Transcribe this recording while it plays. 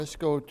Let's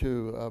go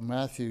to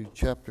Matthew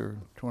chapter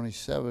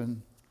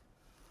 27.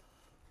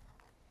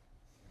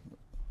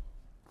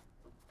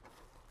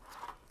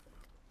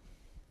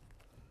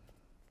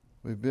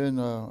 We've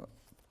been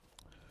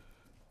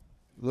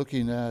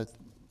looking at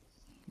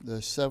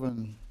the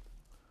 7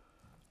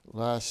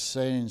 last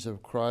sayings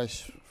of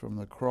Christ from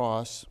the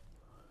cross.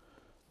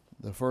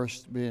 The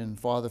first being,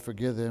 Father,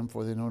 forgive them,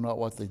 for they know not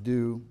what they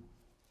do.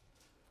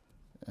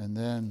 And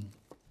then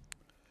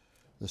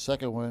the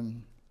second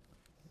one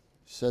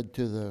said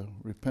to the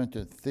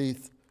repentant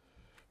thief,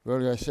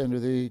 Verily I say unto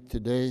thee,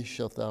 today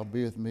shalt thou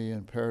be with me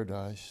in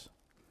paradise.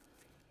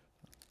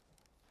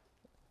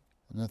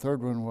 And the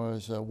third one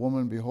was,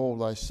 Woman, behold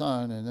thy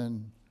son, and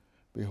then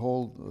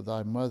behold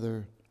thy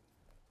mother.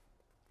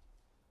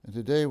 And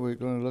today we're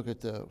going to look at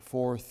the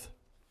fourth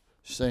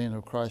saying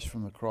of Christ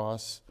from the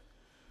cross.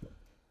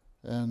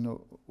 And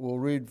we'll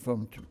read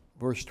from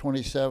verse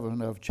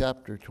 27 of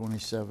chapter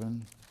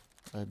 27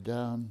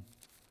 down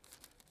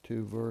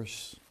to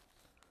verse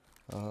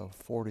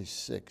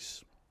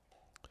 46.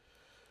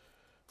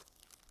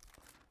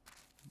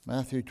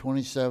 Matthew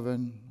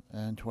 27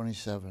 and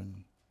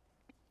 27.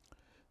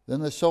 Then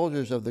the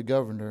soldiers of the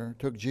governor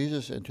took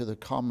Jesus into the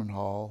common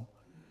hall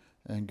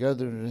and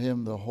gathered unto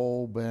him the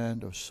whole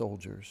band of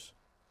soldiers.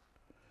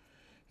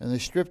 And they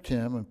stripped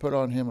him and put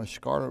on him a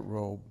scarlet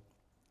robe.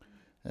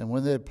 And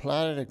when they had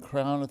platted a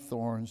crown of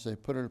thorns, they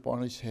put it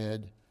upon his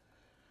head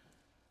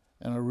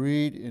and a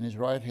reed in his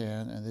right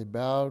hand, and they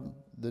bowed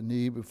the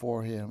knee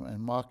before him, and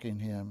mocking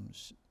him,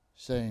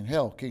 saying,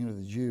 Hail, King of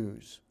the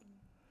Jews.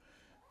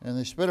 And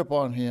they spit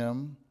upon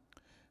him,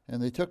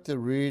 and they took the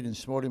reed and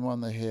smote him on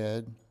the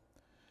head.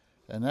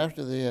 And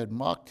after they had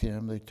mocked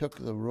him, they took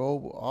the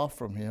robe off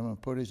from him,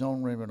 and put his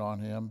own raiment on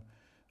him,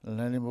 and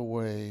led him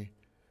away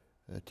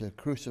to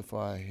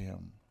crucify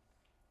him.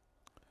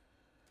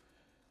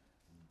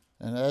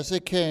 And as they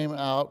came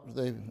out,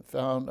 they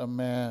found a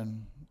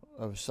man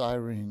of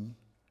Cyrene,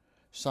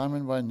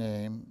 Simon by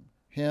name.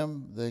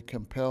 Him they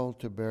compelled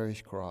to bear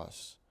his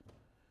cross.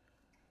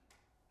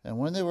 And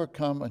when they were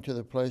come unto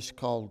the place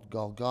called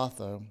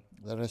Golgotha,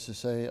 that is to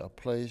say, a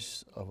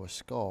place of a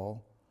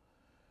skull,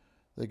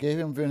 they gave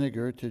him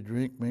vinegar to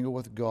drink mingled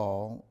with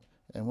gall,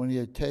 and when he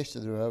had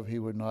tasted thereof, he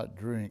would not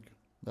drink.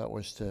 That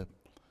was to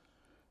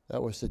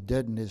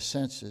deaden his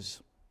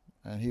senses,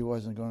 and he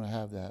wasn't going to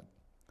have that.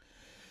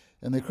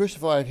 And they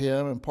crucified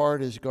him and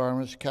parted his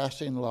garments,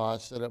 casting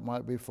lots, that it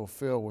might be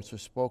fulfilled which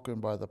was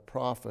spoken by the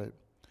prophet.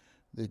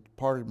 They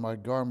parted my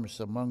garments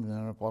among them,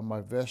 and upon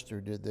my vesture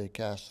did they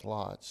cast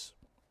lots.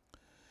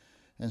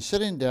 And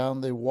sitting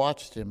down, they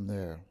watched him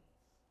there,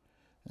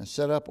 and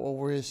set up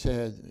over his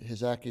head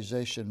his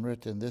accusation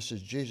written, This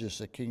is Jesus,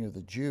 the King of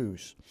the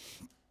Jews.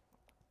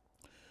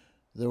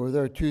 There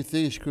were 2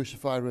 thieves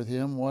crucified with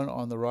him, one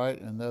on the right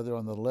and the other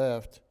on the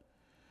left.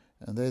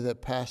 And they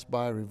that passed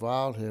by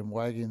reviled him,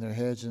 wagging their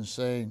heads and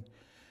saying,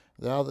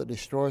 Thou that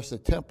destroyest the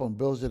temple and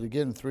buildest it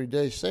again in 3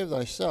 days, save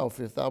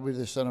thyself. If thou be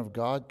the Son of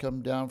God,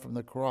 come down from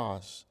the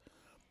cross.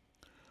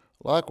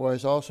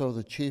 Likewise also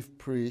the chief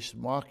priests,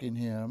 mocking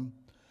him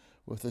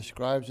with the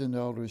scribes and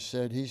elders,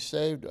 said, He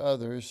saved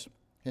others,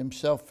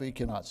 himself he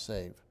cannot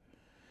save.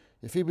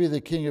 If he be the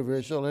King of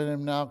Israel, let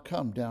him now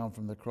come down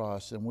from the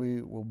cross, and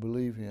we will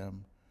believe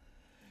him.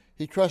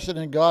 He trusted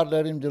in God,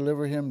 let him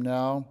deliver him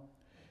now,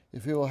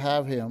 if he will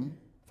have him,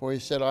 for he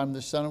said, I am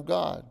the Son of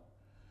God.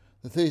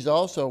 The thieves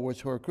also,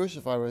 which were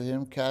crucified with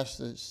him, cast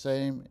the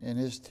same in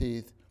his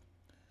teeth.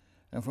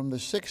 And from the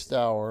 6th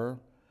hour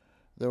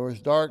there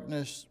was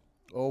darkness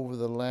over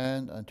the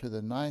land unto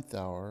the 9th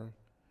hour.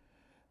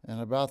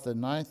 And about the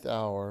 9th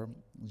hour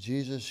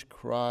Jesus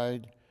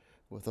cried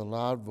with a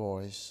loud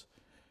voice,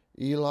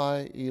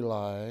 Eli,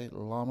 Eli,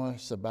 lama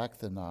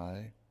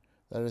sabachthani,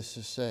 that is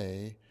to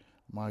say,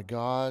 my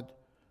God,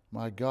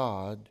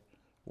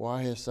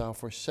 why hast thou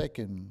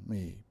forsaken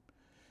me?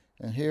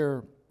 And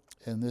here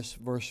in this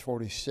verse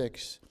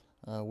 46,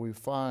 we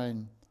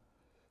find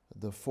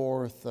the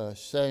fourth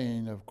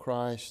saying of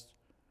Christ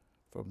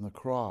from the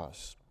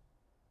cross.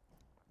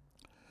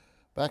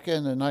 Back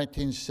in the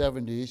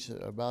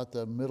 1970s, about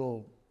the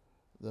middle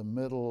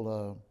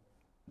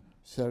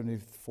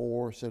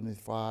 74,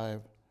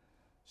 75,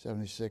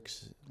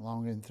 76,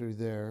 long in through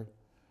there,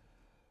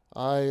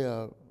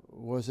 I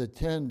was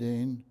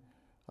attending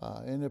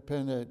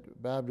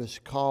Independent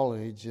Baptist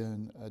College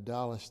in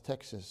Dallas,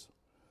 Texas.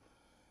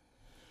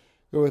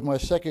 It was my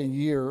second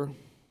year,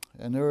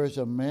 and there was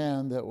a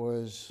man that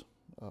was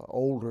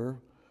older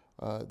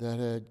that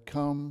had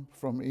come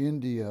from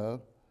India,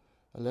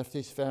 left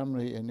his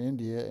family in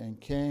India,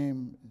 and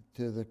came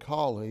to the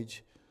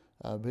college,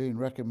 being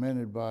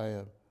recommended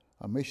by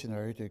a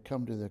missionary to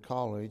come to the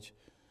college,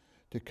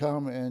 to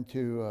come and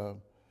to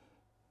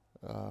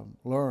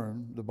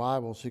learn the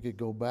Bible so he could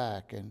go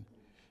back. And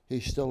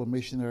he's still a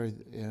missionary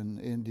in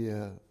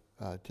India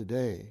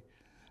today,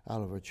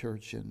 out of a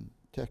church in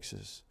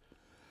Texas.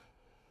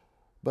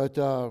 But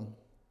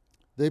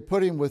they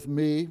put him with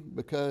me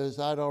because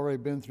I'd already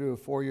been through a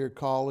 4-year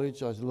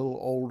college. I was a little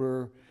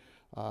older.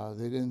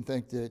 They didn't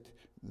think that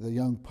the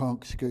young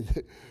punks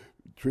could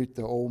treat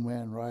the old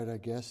man right, I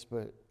guess.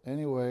 But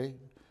anyway,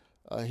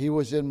 he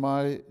was in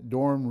my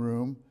dorm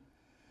room.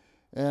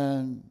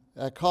 And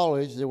at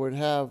college, they would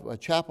have a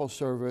chapel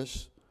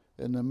service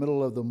in the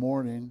middle of the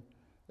morning,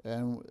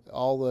 and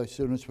all the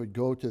students would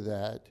go to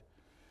that.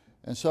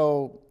 And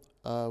so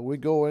we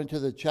go into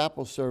the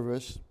chapel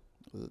service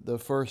the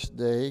first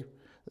day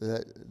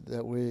that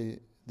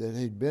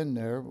he'd been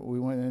there. We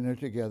went in there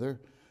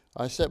together.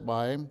 I sat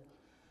by him,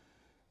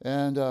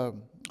 and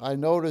I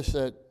noticed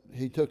that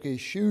he took his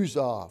shoes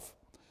off.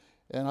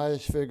 And I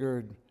just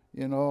figured,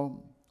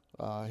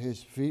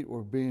 his feet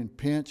were being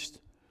pinched.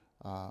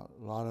 A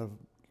lot of,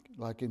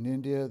 like in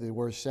India, they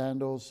wear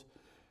sandals.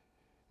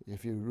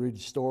 If you read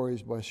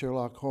stories by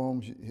Sherlock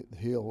Holmes,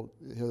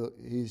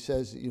 he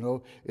says,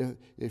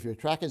 if you're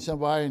tracking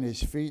somebody and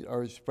his feet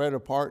are spread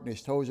apart and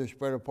his toes are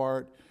spread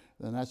apart,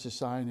 then that's a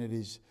sign that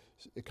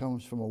it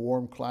comes from a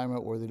warm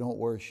climate where they don't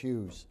wear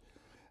shoes.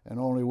 And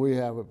only we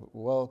have it.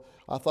 Well,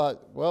 I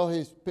thought,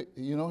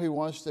 he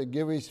wants to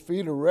give his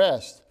feet a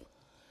rest.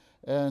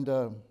 And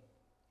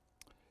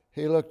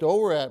he looked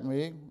over at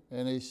me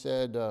and he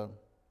said,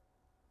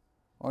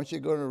 aren't you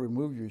going to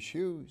remove your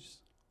shoes?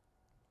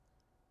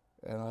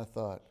 And I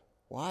thought,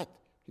 what?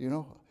 I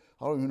don't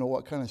even know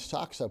what kind of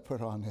socks I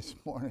put on this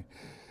morning.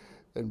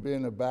 And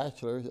being a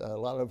bachelor, a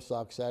lot of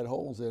socks had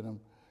holes in them.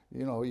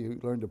 You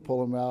learn to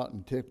pull them out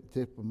and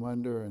tip them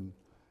under,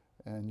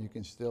 and you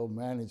can still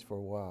manage for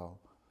a while.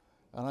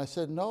 And I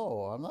said,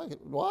 no, I'm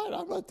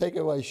not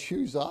taking my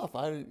shoes off.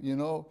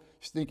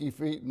 Stinky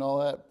feet and all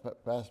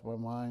that passed my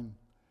mind.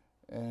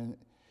 And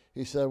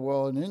he said,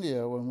 well, in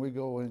India, when we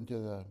go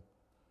into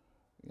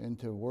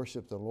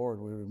worship the Lord,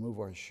 we remove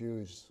our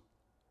shoes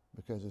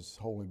because it's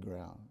holy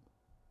ground.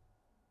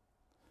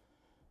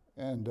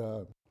 And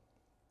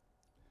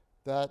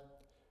that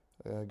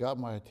got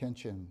my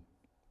attention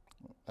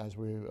as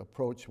we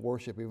approach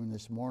worship even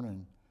this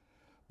morning.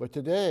 But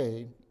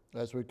today,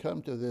 as we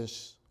come to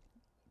this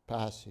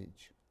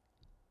passage,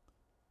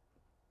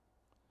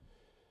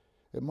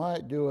 it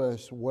might do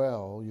us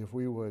well if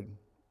we would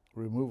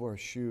remove our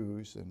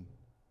shoes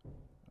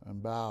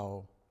and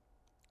bow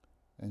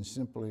and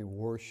simply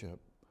worship.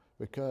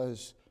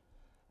 Because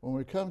when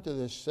we come to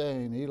this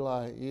saying,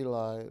 Eli,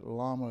 Eli,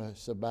 lama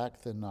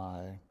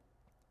sabachthani,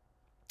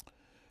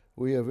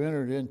 we have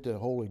entered into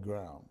holy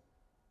ground.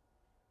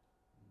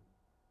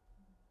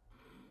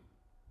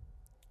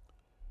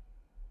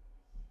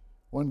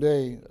 One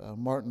day,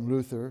 Martin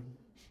Luther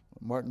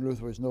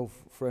was no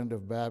friend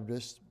of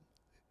Baptists.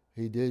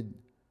 He did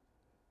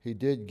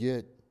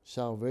get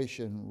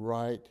salvation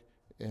right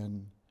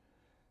in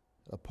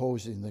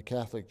opposing the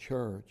Catholic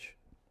Church.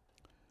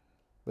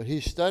 But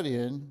he's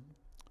studying,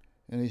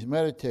 and he's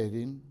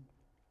meditating,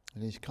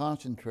 and he's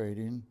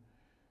concentrating,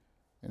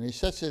 and he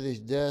sits at his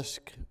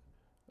desk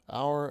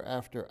hour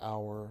after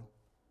hour,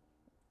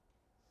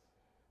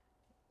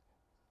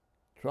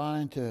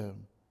 trying to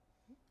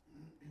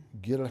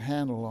get a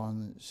handle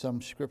on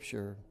some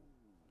scripture.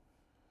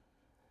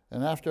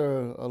 And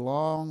after a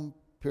long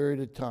period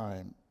of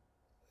time,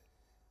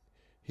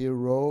 he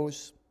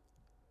arose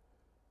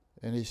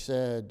and he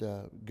said,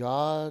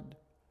 God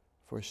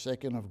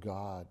forsaken of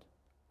God,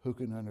 who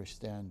can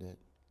understand it?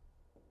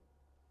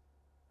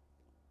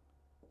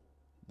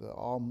 The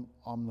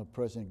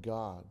omnipresent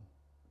God,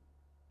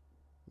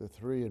 the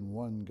three in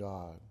one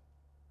God,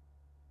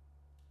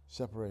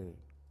 separated.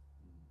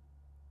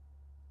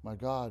 My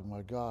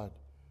God,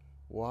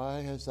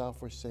 why hast thou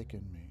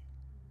forsaken me?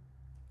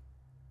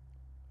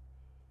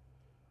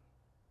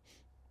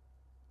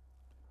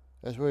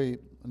 As we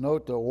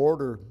note the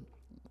order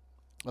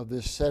of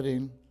this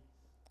setting,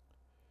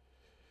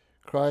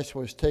 Christ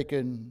was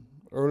taken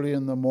early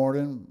in the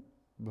morning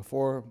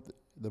before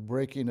the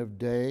breaking of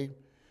day,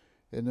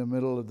 in the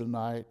middle of the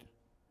night.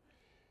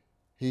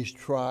 He's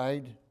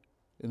tried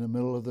in the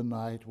middle of the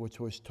night, which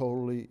was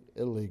totally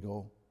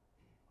illegal.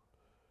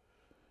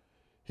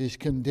 He's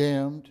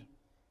condemned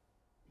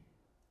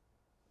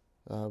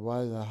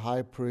by the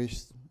high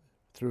priest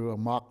through a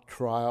mock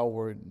trial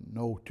where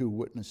no two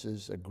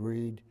witnesses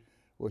agreed,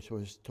 which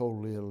was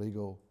totally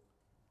illegal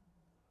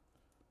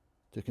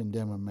to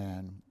condemn a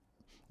man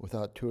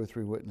without two or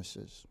three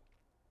witnesses.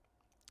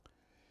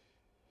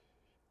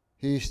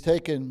 He's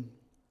taken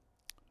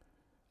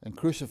and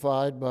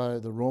crucified by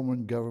the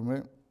Roman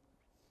government.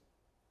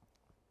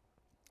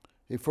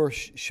 He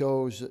first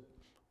shows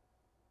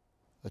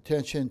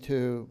attention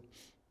to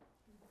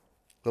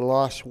the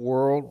lost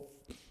world,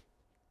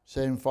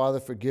 saying,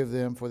 Father, forgive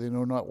them, for they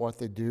know not what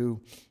they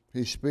do.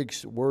 He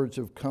speaks words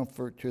of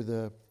comfort to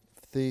the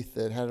thief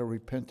that had a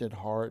repentant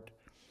heart.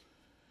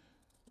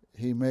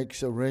 He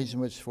makes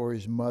arrangements for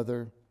his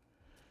mother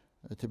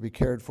to be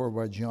cared for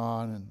by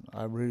John, and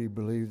I really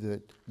believe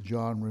that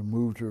John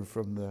removed her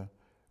from the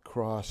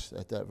cross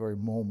at that very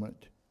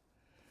moment.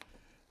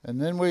 And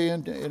then we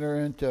enter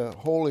into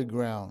holy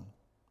ground.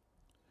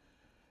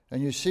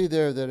 And you see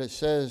there that it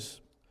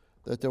says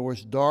that there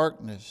was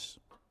darkness,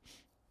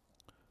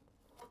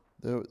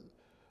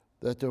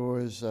 that there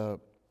was,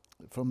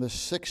 from the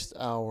 6th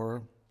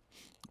hour,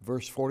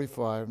 verse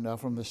 45, now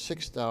from the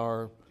 6th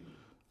hour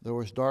there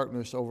was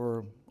darkness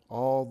over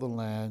all the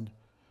land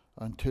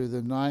unto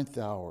the 9th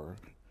hour.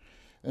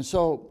 And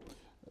so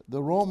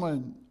the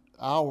Roman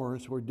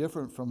hours were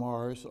different from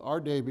ours. Our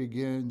day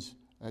begins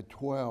at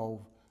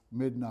 12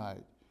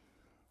 midnight.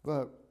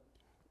 But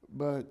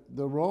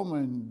the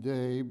Roman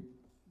day,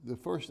 the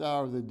first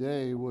hour of the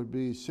day would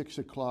be 6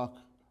 o'clock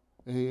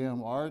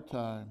a.m. Our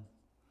time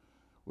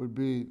would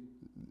be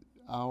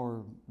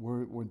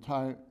when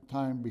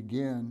time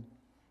began.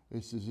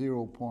 It's the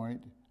 0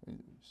 point.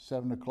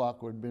 7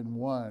 o'clock would have been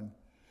 1.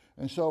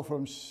 And so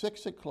from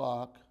 6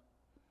 o'clock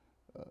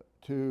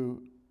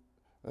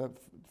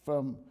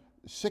from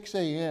 6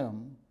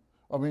 a.m.,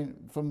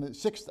 from the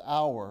 6th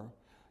hour,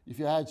 if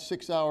you add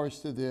 6 hours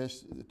to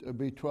this, it would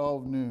be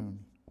 12 noon.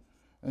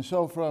 And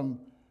so from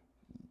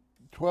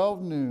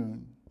 12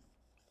 noon,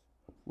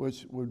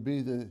 which would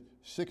be the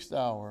 6th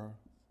hour,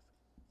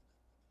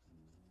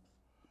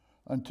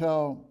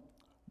 until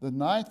the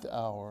 9th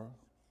hour,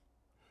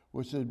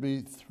 which would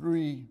be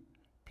 3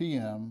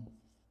 p.m.,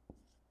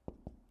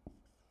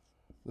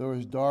 there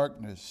was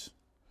darkness.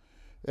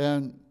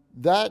 And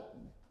that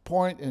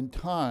point in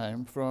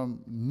time, from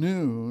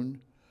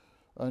noon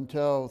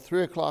until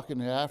 3 o'clock in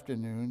the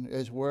afternoon,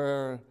 is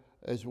when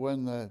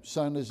the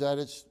sun is at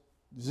its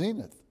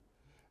zenith.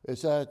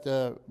 It's at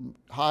the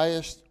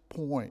highest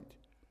point.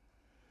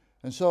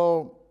 And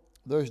so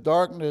there's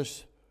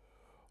darkness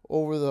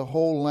over the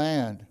whole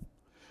land.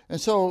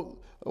 And so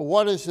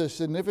what is the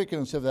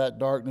significance of that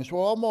darkness?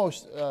 Well,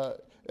 almost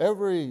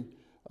every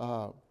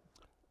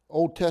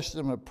Old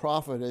Testament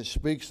prophet that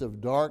speaks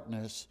of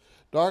darkness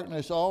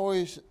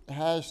always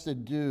has to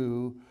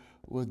do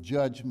with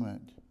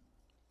judgment.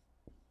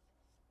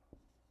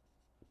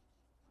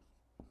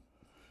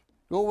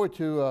 Go over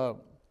to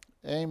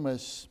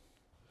Amos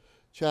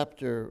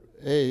chapter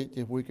 8,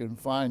 if we can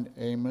find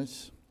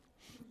Amos.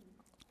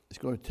 It's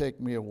going to take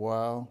me a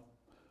while.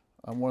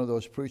 I'm one of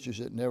those preachers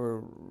that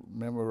never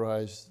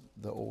memorized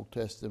the Old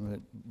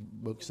Testament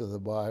books of the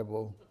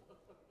Bible.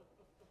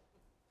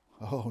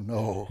 Oh,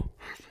 no.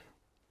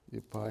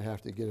 You probably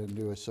have to get a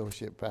new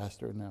associate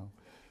pastor now.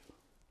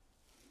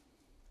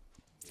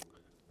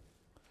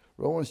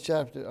 Amos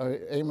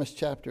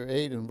chapter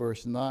 8 and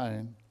verse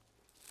 9.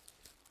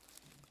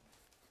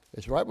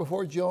 It's right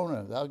before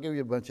Jonah. That'll give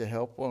you a bunch of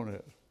help, won't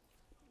it?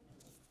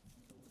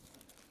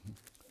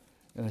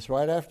 And it's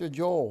right after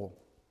Joel.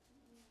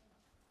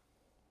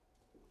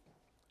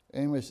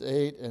 Amos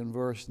 8 and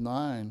verse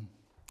 9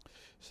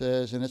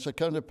 says, and it shall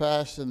come to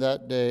pass in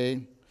that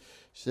day,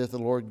 saith the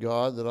Lord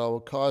God, that I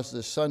will cause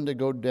the sun to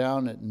go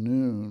down at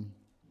noon,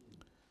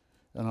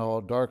 and I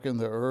will darken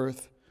the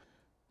earth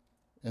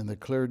in the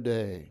clear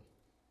day.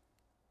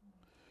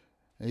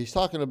 And he's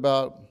talking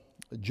about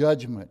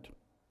judgment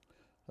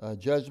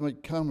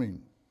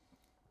coming,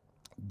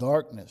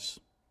 darkness.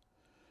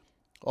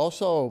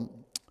 Also,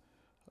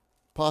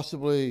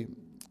 possibly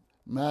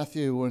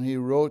Matthew, when he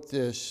wrote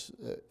this,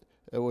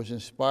 it was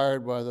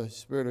inspired by the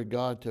Spirit of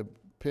God to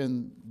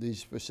pen these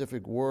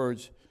specific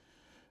words.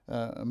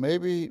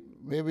 Maybe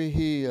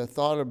he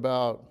thought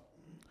about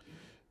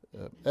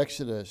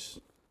Exodus.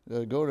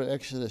 Go to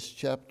Exodus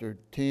chapter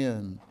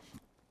 10,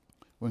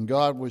 when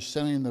God was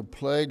sending the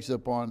plagues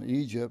upon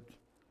Egypt.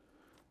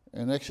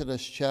 In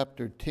Exodus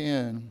chapter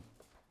 10,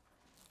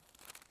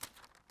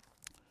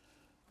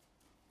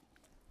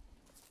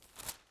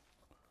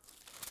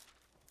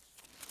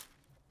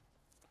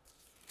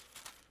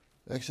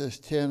 Exodus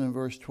 10 and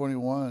verse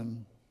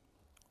 21,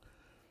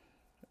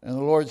 and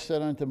the Lord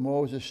said unto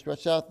Moses,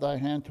 stretch out thy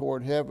hand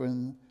toward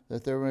heaven,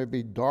 that there may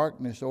be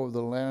darkness over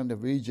the land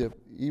of Egypt,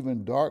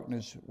 even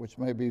darkness which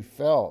may be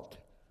felt.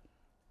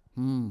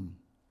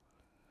 Isn't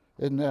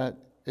that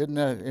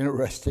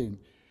interesting?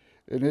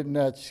 And isn't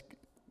that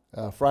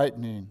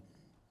frightening?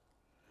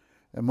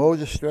 And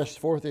Moses stretched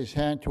forth his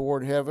hand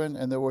toward heaven,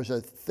 and there was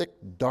a thick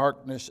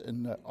darkness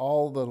in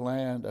all the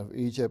land of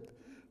Egypt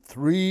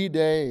 3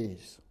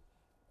 days.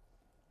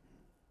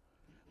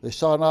 They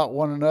saw not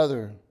one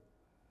another,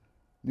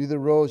 neither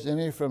rose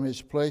any from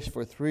his place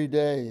for 3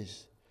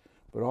 days.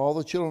 But all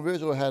the children of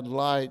Israel had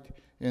light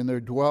in their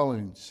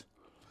dwellings.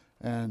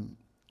 And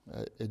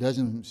it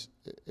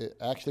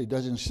actually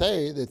doesn't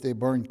say that they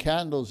burned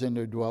candles in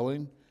their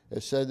dwelling.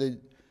 It said that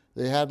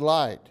they had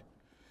light.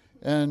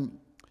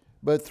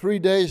 But 3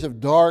 days of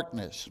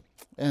darkness.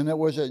 And it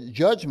was a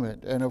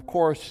judgment. And of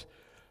course,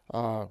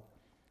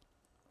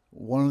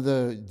 one of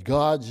the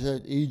gods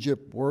that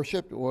Egypt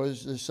worshipped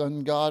was the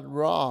sun god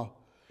Ra.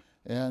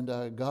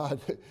 And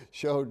God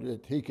showed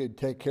that he could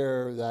take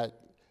care of that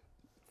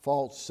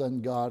false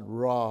sun god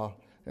Ra.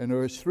 And there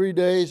was 3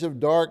 days of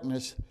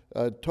darkness,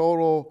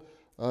 total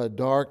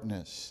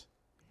darkness.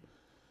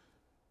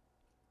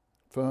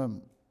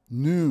 From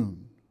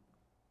noon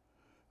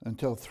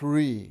until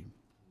 3.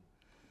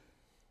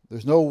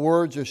 There's no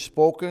words are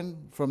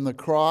spoken from the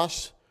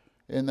cross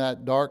in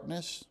that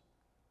darkness.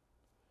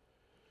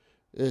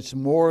 It's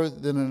more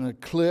than an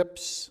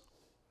eclipse.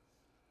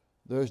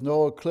 There's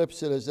no eclipse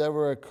that has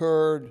ever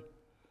occurred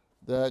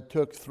that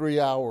took 3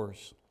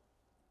 hours.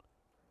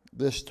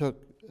 this took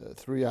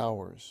 3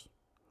 hours.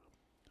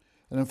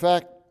 And in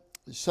fact,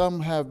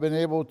 some have been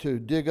able to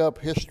dig up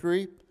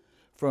history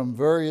from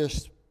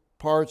various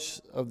parts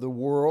of the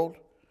world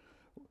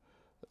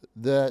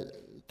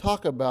that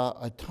talk about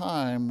a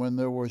time when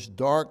there was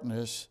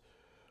darkness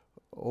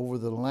over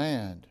the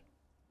land.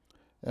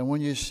 And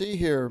when you see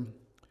here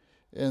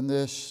in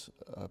this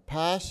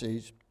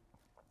passage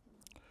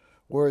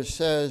where it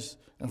says,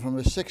 and from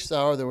the 6th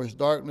hour there was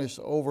darkness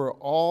over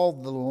all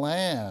the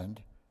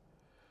land,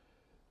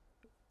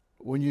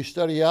 when you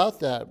study out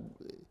that,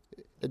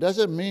 it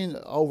doesn't mean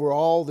over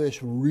all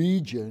this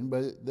region,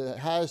 but it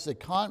has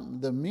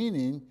the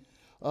meaning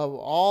of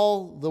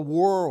all the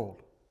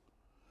world.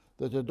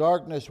 That the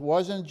darkness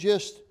wasn't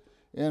just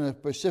in a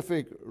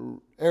specific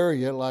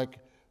area like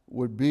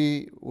would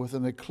be with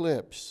an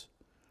eclipse.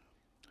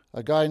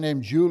 A guy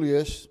named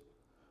Julius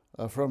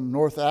from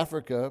North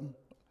Africa,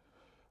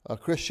 a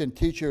Christian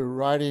teacher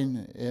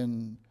writing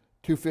in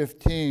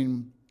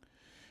 215,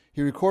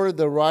 he recorded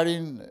the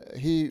writing.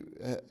 He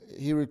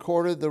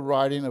recorded the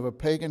writing of a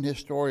pagan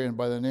historian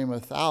by the name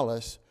of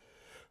Thallus,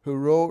 who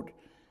wrote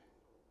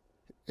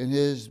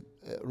his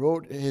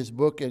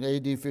book in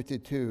A.D.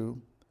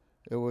 52.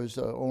 It was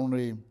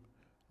only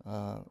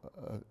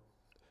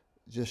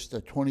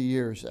just 20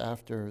 years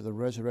after the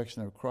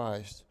resurrection of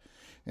Christ.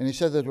 And he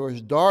said that there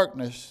was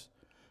darkness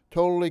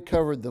totally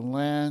covered the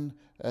land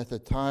at the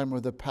time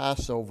of the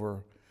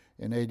Passover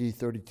in AD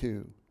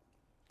 32.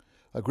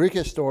 A Greek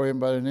historian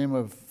by the name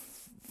of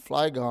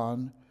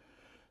Phlegon,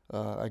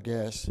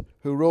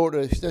 who wrote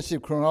an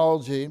extensive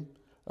chronology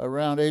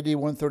around AD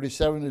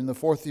 137 in the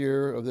 4th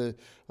year of the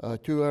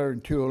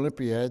 202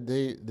 Olympiad.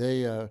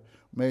 They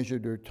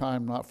measured their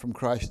time not from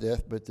Christ's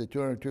death, but the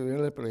 202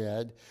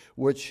 Olympiad,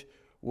 which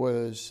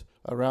was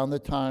around the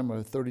time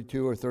of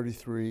 32 or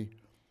 33.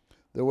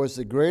 There was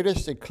the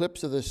greatest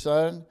eclipse of the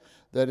sun,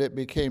 that it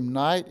became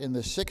night in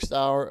the 6th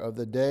hour of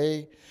the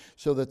day,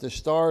 so that the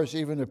stars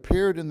even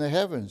appeared in the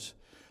heavens.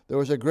 There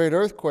was a great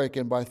earthquake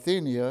in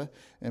Bithynia,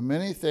 and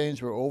many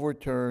things were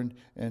overturned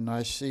in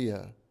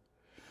Nicaea.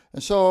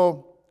 And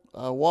so,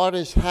 what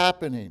is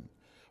happening?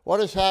 What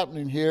is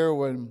happening here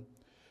when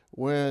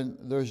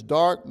there's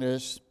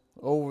darkness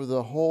over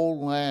the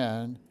whole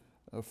land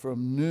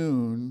from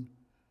noon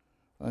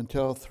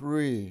until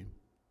 3?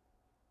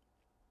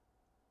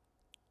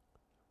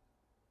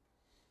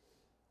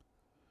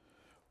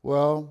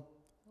 Well,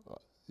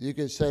 you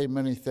could say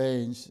many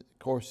things. Of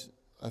course,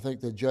 I think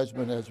the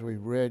judgment as we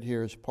read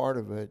here is part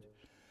of it.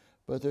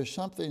 But there's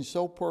something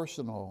so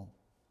personal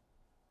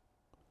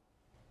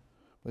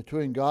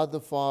between God the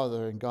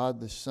Father and God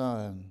the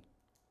Son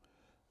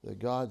that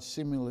God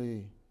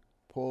seemingly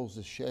pulls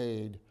the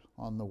shade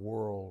on the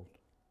world.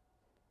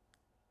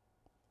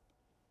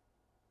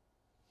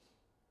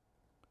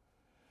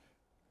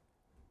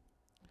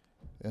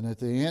 And at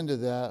the end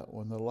of that,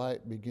 when the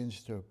light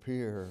begins to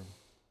appear,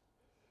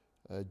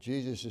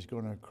 Jesus is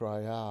going to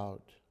cry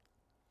out,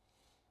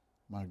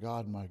 my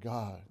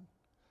God,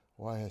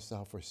 why hast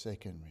thou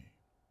forsaken me?"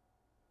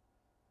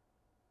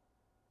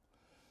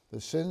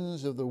 The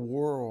sins of the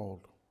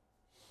world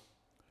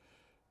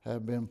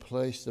have been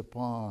placed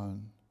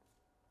upon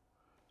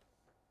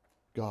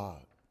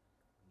God.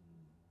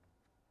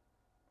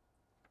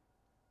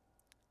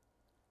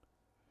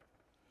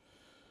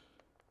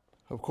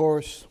 Of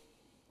course,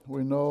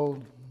 we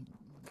know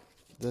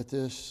that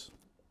this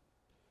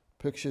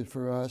pictured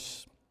for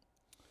us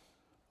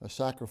a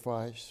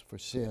sacrifice for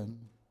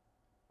sin.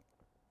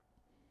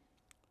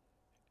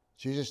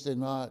 Jesus did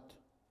not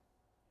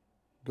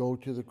go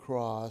to the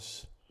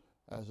cross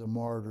as a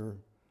martyr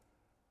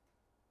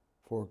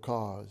for a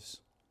cause.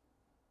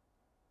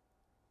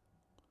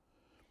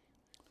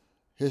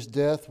 His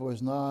death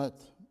was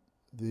not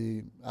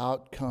the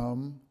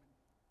outcome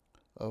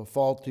of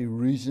faulty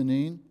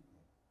reasoning,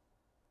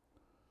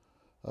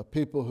 of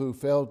people who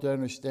failed to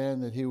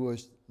understand that he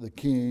was the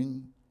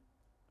king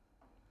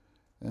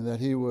and that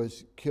he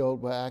was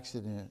killed by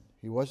accident.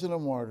 He wasn't a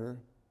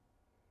martyr,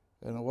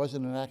 and it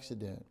wasn't an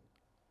accident.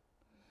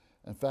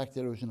 In fact,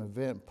 it was an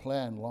event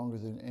planned longer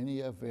than any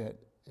event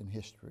in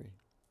history.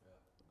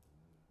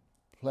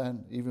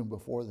 Planned even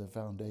before the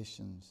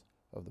foundations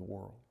of the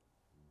world.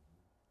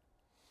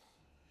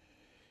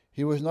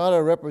 He was not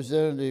a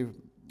representative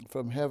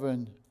from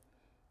heaven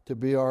to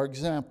be our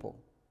example.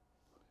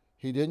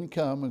 He didn't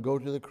come and go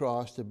to the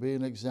cross to be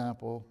an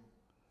example,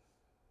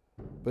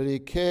 but he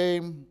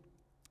came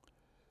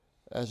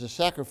as a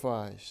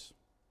sacrifice.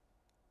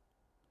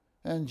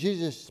 And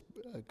Jesus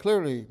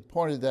clearly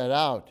pointed that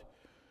out.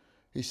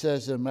 He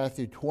says in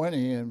Matthew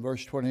 20 and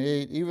verse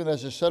 28, "Even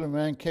as the Son of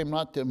Man came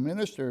not to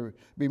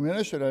be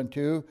ministered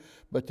unto,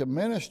 but to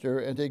minister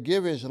and to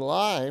give his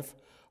life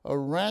a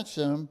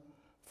ransom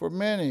for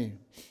many."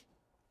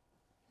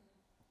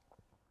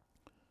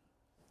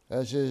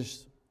 As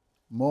his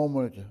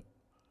moment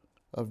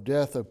of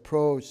death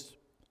approached,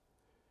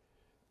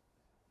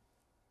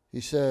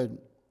 he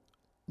said,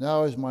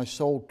 "Now is my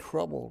soul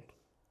troubled.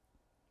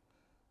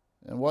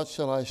 And what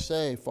shall I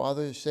say?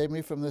 Father, save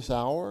me from this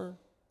hour?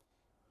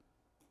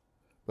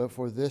 But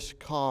for this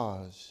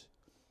cause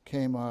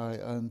came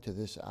I unto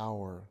this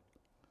hour.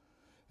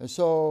 And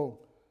so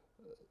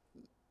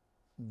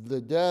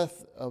the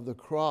death of the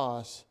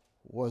cross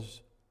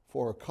was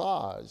for a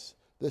cause.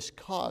 This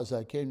cause,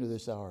 I came to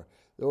this hour.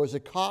 There was a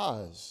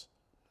cause.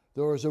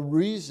 There was a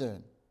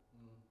reason.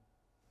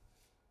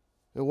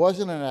 It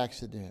wasn't an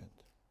accident.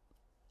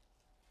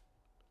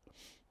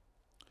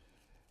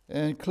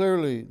 And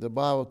clearly, the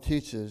Bible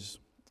teaches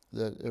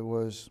that it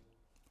was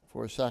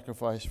for a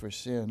sacrifice for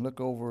sin.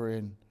 Look over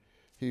in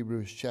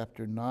Hebrews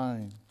chapter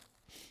 9.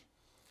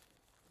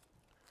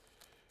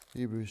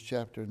 Hebrews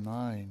chapter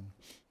 9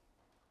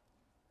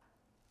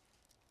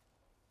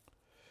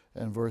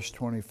 and verse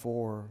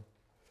 24.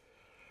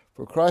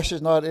 For Christ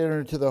has not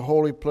entered into the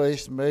holy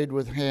place made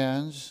with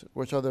hands,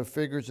 which are the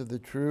figures of the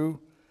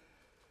true,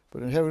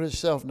 but in heaven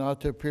itself,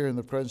 not to appear in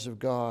the presence of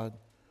God,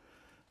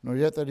 nor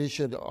yet that he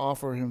should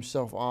offer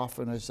himself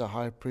often as the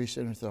high priest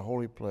enters the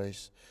holy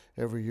place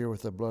every year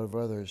with the blood of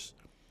others.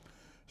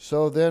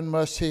 So then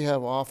must he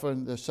have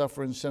often the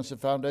suffering since the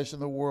foundation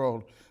of the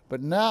world.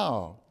 But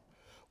now,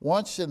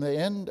 once in the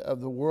end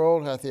of the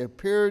world, hath he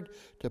appeared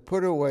to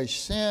put away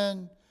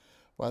sin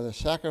by the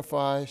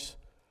sacrifice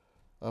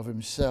of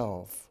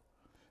himself.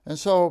 And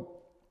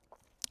so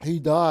he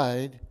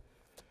died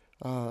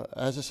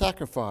as a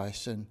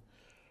sacrifice. And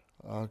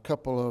a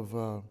couple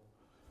of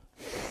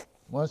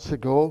months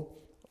ago,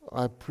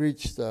 I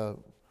preached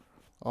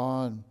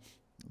on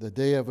the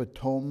Day of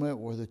Atonement,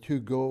 where the two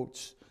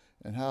goats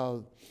and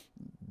how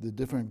the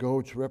different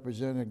goats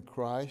represented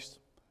Christ,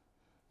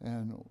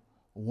 and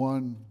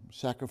one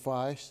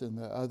sacrificed and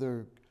the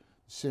other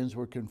sins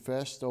were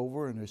confessed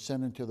over and they're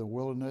sent into the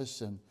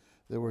wilderness and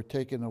they were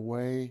taken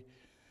away.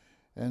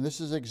 And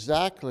this is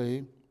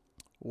exactly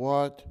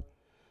what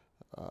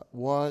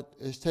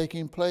is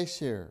taking place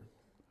here.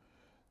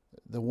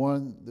 The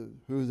one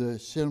who the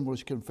sin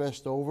was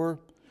confessed over,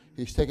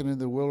 he's taken into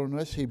the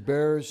wilderness. He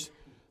bears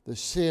the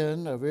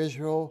sin of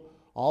Israel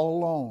all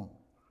alone.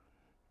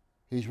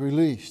 He's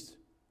released,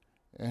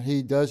 and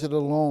he does it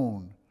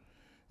alone.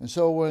 And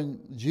so when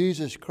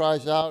Jesus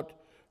cries out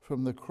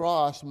from the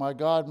cross, my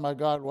God,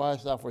 why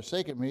hast thou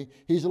forsaken me?"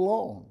 He's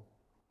alone.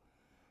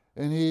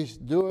 And he's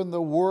doing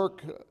the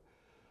work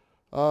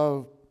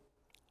of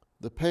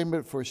the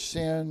payment for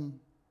sin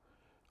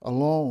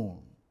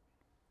alone.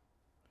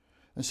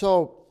 And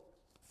so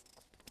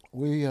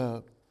we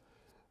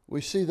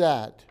see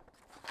that.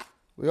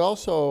 We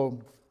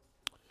also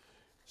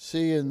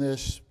see in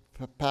this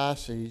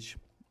passage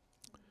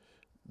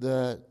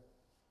that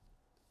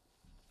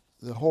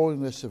the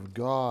holiness of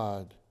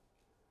God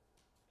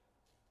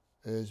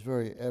is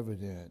very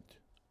evident.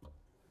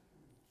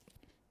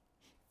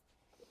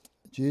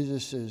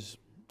 Jesus is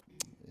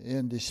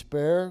in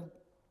despair.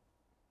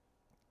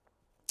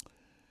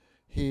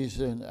 He's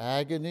in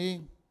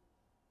agony.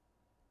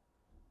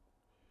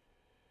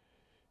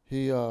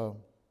 He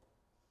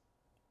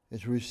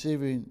is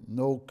receiving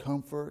no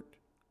comfort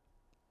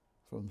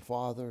from the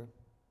Father.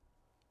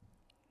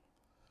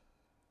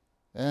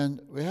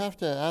 And we have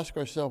to ask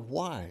ourselves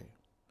why.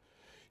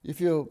 If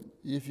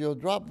you'll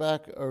drop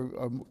back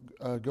or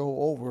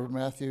go over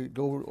Matthew,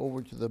 go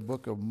over to the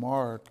book of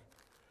Mark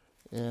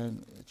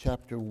and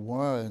chapter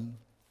 1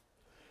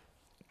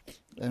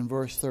 and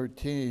verse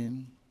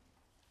 13.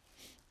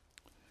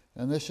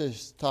 And this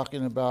is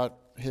talking about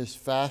his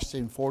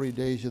fasting 40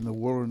 days in the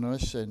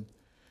wilderness, and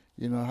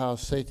you know how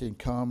Satan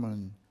come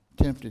and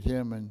tempted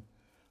him in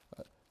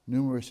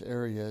numerous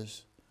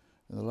areas.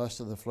 In the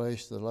lust of the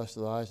flesh, the lust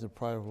of the eyes, the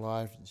pride of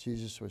life.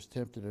 Jesus was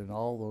tempted in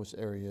all those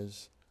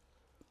areas.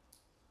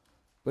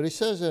 But he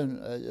says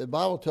the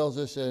Bible tells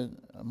us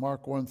in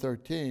Mark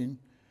 1:13,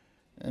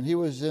 and he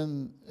was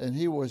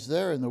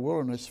there in the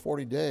wilderness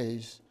 40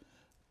 days,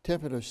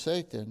 tempted of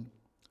Satan,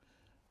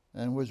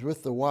 and was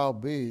with the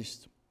wild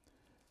beast,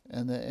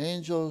 and the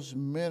angels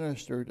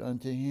ministered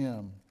unto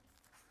him.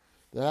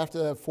 That after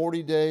that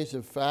 40 days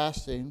of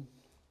fasting,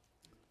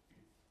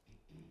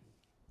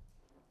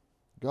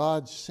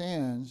 God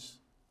sends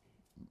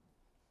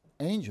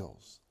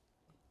angels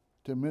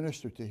to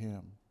minister to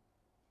him,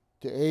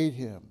 to aid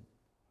him,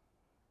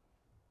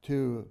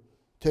 to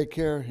take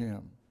care of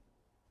him.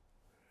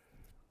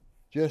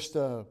 Just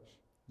a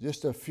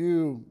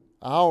few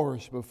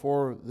hours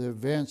before the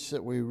events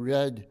that we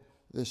read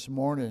this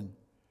morning,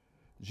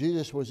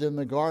 Jesus was in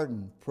the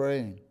garden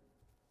praying.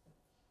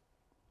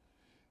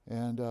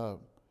 And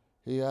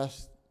he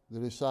asked the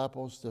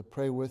disciples to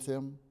pray with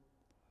him.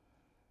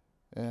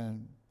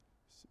 And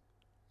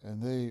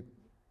they,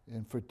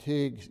 in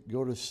fatigue,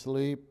 go to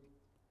sleep.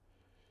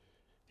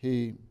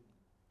 He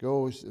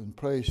goes and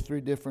prays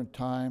 3 different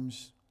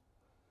times.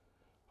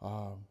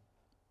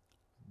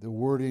 The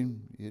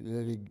wording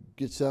that he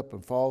gets up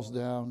and falls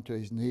down to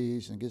his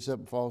knees, and gets up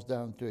and falls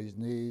down to his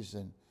knees,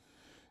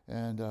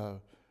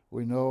 and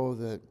we know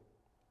that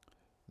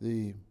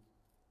the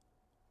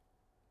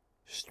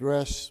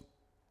stress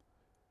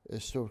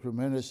is so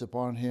tremendous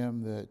upon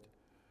him that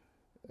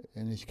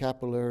in his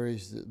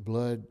capillaries, the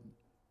blood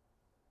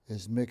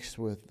is mixed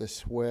with the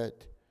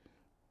sweat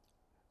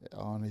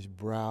on his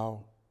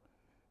brow.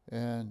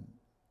 And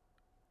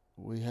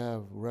we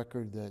have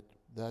record that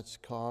that's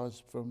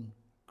caused from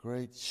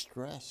great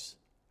stress.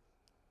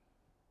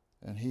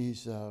 And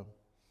he's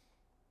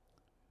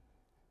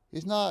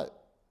not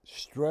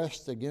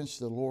stressed against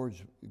the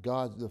Lord's,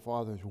 God the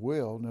Father's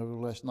will.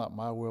 Nevertheless, not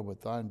my will,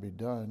 but thine be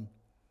done.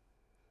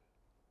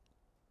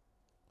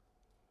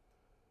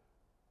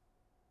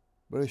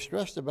 But he's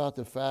stressed about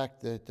the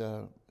fact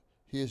that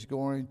he is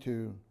going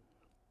to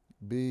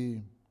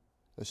be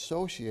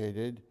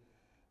associated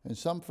in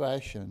some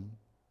fashion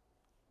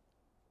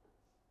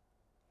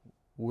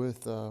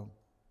with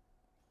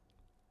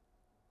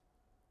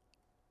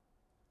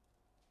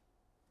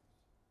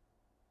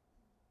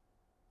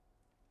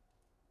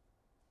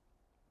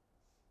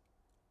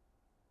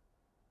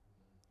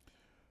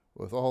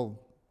with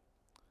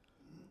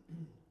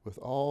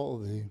all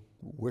the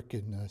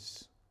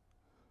wickedness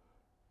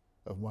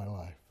of my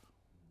life.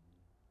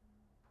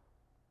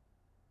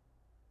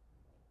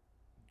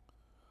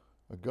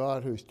 A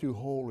God who's too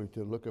holy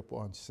to look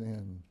upon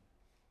sin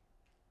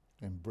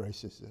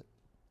embraces it.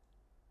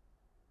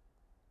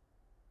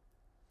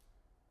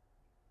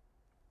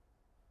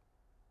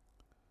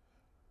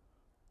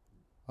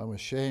 I'm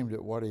ashamed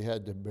at what he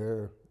had to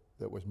bear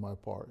that was my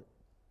part.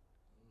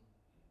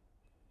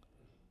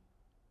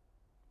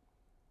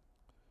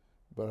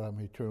 But I'm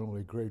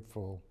eternally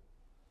grateful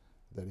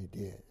that he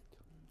did.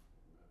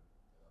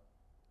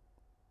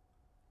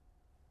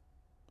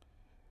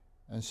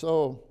 And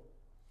so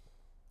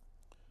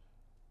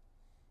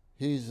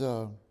he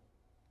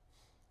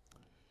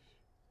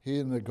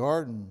in the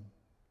garden,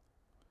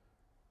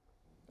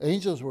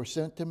 angels were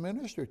sent to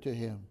minister to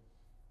him.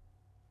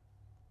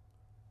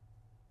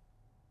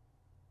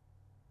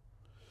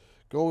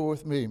 Go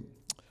with me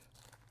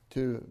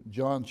to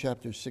John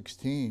chapter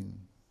 16.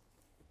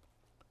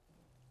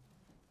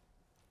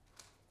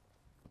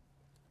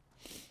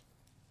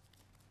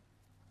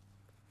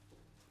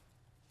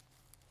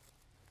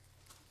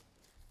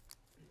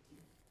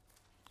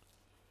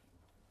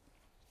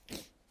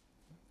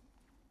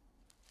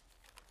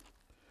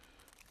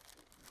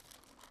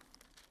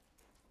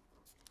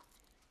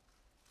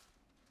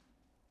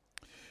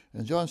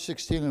 In John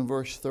 16 and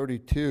verse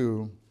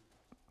 32,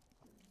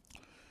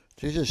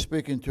 Jesus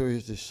speaking to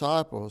his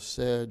disciples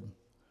said,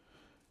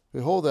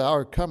 Behold, the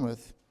hour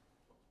cometh,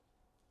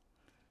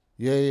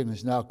 yea, and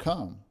is now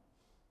come,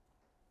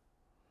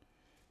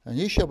 and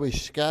ye shall be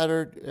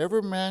scattered,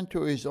 every man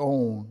to his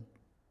own,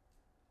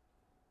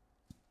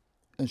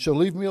 and shall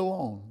leave me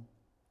alone.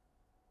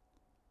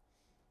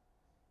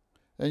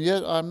 And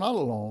yet I'm not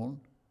alone,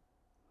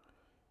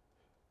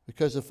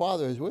 because the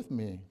Father is with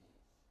me.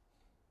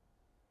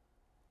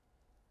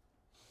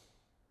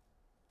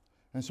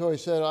 And so he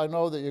said, I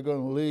know that you're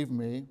going to leave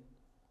me.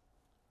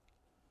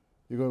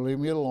 You're going to leave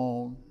me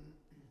alone.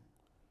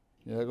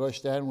 You're not going to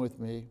stand with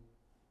me.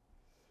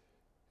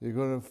 You're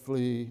going to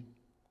flee.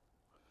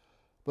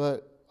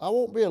 But I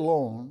won't be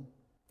alone,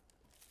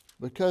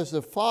 because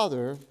the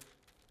Father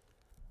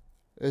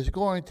is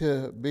going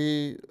to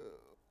be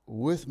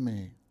with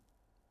me.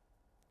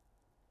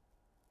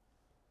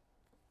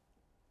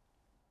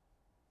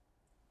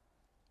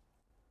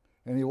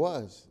 And he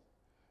was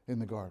in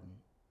the garden.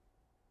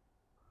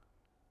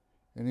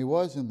 And he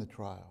was in the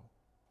trial.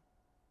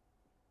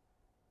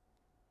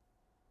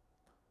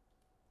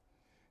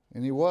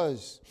 And he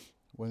was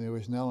when they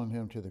was nailing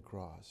him to the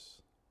cross.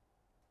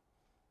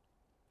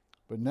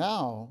 But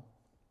now,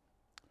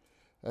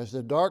 as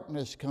the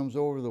darkness comes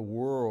over the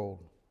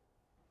world,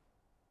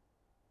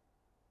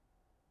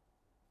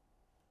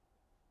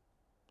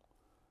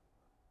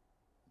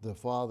 the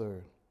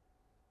Father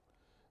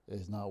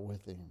is not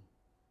with him.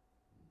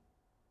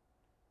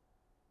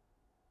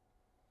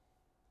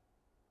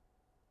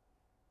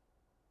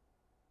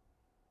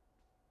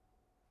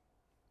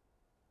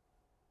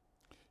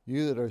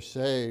 You that are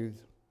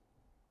saved,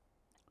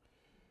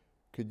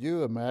 could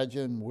you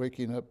imagine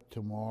waking up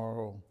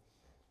tomorrow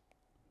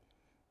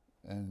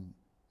and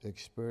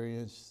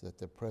experience that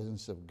the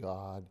presence of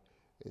God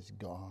is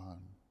gone?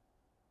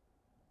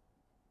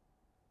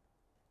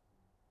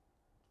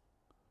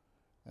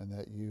 And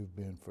that you've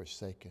been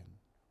forsaken.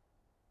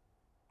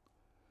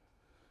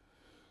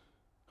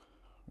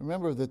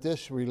 Remember that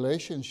this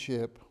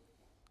relationship,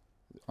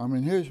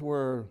 here's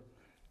where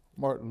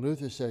Martin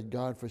Luther said,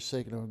 God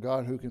forsaken of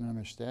God, who can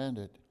understand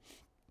it?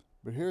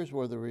 But here's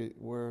where the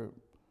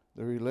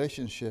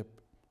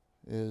relationship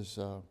is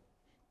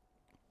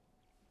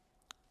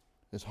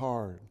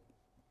hard.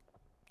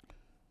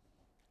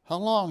 How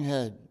long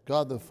had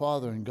God the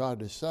Father and God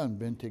the Son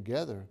been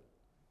together?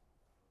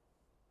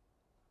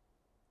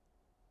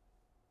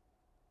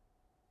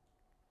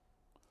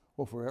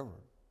 Well,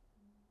 forever.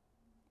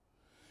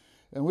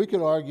 And we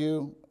could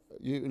argue,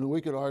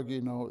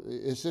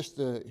 is this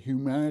the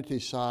humanity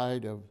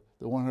side of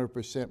the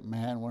 100%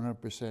 man,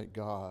 100%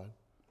 God?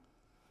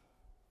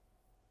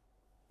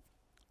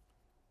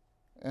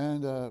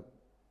 And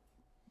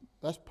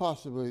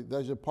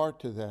there's a part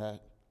to that.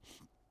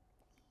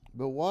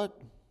 But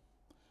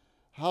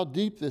how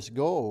deep this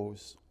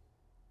goes,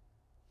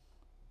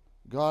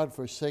 God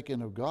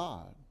forsaken of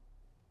God,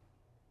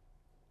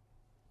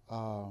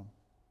 I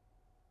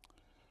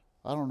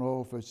don't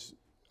know if it's.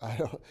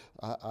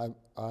 I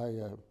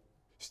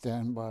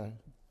stand by.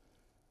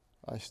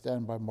 I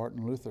stand by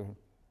Martin Luther.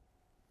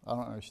 I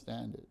don't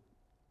understand it,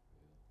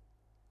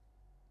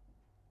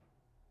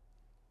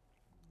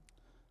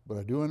 but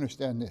I do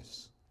understand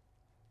this: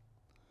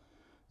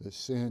 that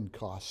sin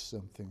costs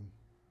something.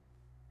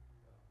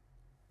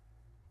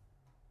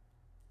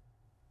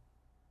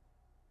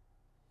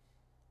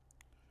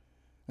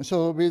 And so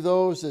there'll be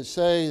those that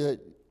say that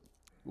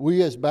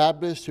we as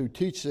Baptists who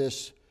teach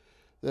this,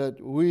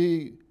 that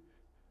we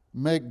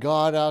make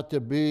God out to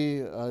be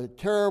a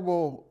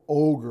terrible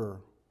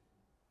ogre,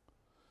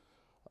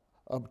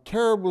 a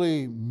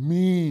terribly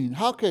mean.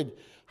 How could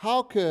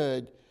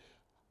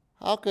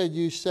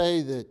you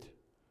say that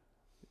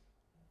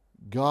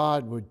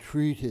God would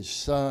treat his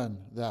son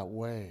that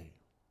way?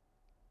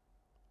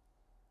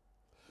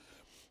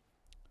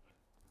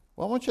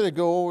 Well, I want you to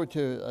go over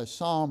to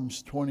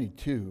Psalms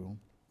 22.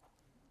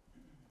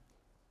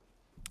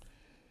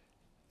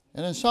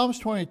 And in Psalms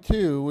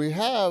 22, we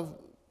have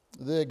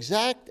the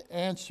exact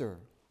answer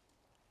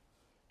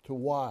to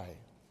why.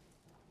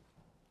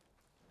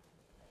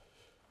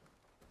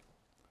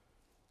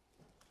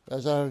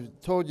 As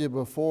I've told you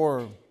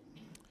before,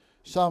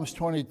 Psalms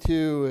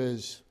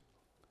 22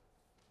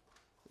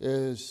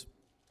 is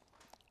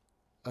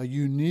a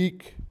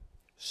unique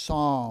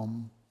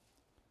psalm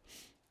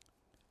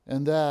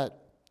in that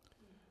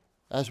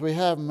as we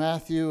have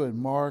Matthew and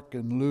Mark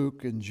and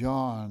Luke and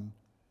John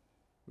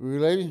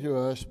relating to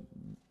us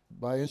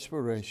by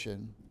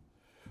inspiration,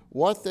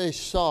 what they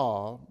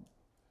saw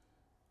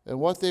and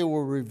what they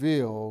were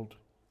revealed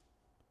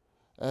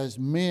as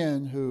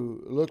men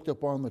who looked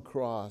upon the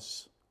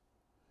cross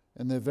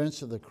and the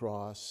events of the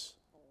cross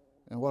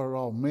and what it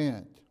all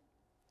meant.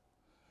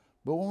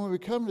 But when we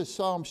come to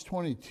Psalms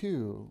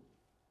 22,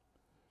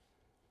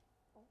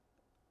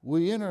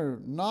 we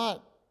enter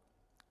not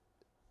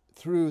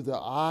through the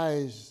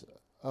eyes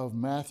of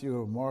Matthew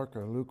or Mark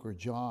or Luke or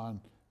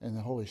John and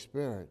the Holy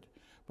Spirit.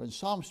 But in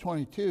Psalms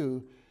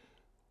 22,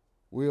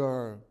 we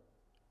are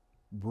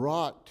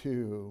brought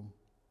to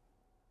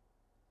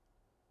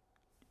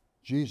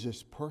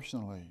Jesus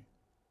personally.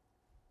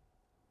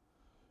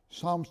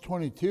 Psalms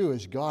 22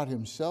 is God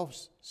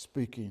himself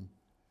speaking.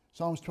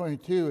 Psalms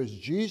 22 is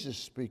Jesus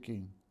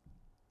speaking.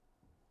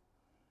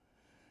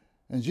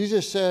 And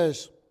Jesus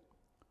says,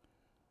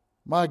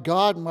 my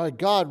God,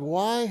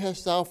 why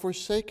hast thou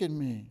forsaken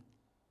me?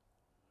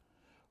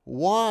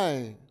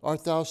 Why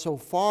art thou so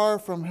far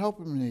from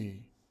helping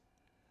me,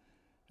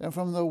 and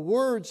from the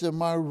words of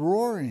my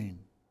roaring?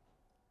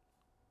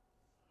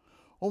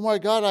 O my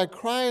God, I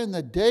cry in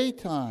the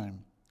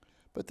daytime,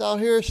 but thou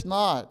hearest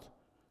not.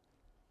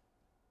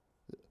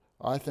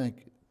 I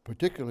think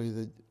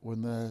particularly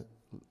when the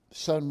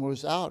sun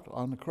was out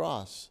on the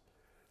cross.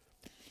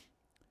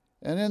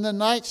 And in the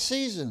night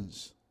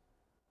seasons,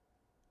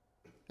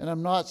 and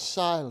I'm not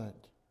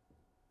silent.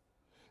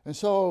 And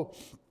so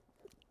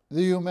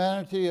the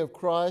humanity of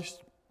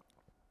Christ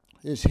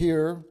is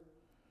here,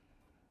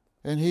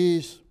 and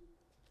he's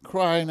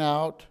crying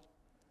out.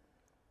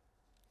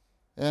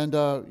 And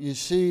you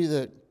see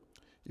that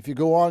if you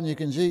go on, you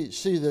can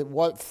see that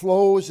what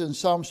flows in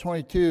Psalms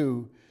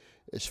 22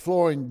 is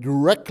flowing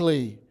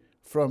directly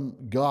from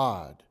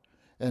God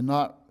and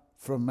not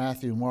from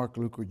Matthew, Mark,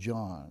 Luke, or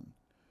John.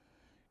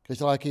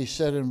 Because like he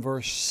said in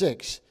verse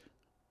 6,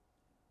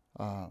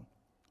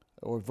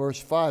 or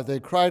verse 5, they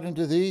cried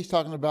unto thee. He's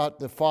talking about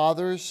the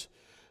fathers.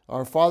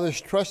 Our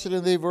fathers trusted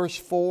in thee, verse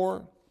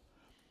 4.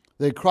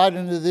 They cried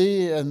unto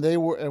thee, and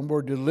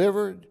were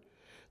delivered.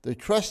 They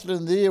trusted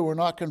in thee and were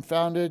not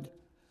confounded.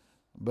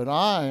 But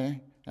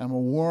I am a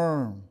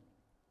worm,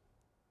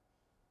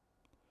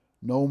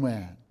 no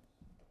man,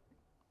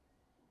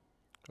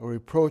 a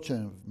reproach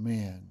of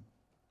men,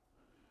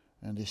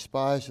 and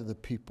despised of the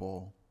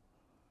people.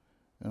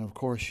 And of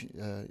course,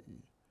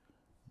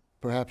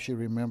 perhaps you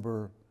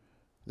remember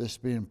this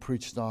being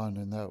preached on,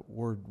 and that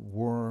word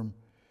worm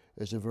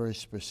is a very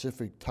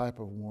specific type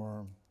of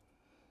worm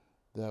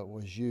that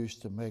was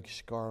used to make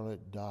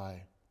scarlet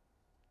dye.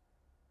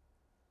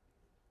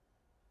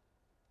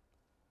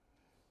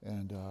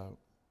 And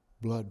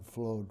blood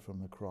flowed from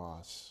the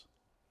cross.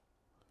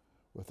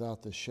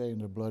 Without the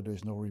shedding of blood,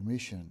 there's no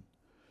remission.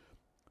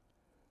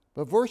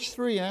 But verse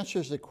 3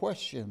 answers the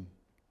question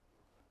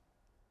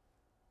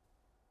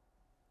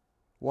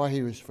why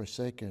he was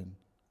forsaken.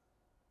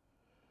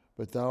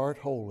 But thou art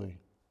holy,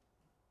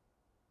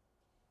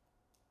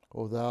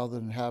 O thou that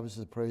inhabitest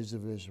the praise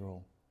of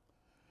Israel.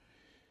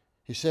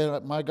 He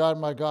said, my God,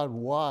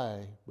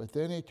 why? But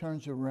then he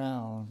turns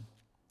around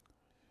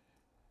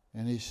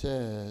and he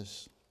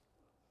says,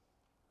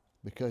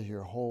 because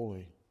you're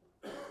holy.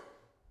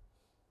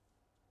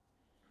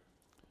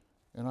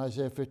 And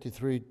Isaiah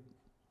 53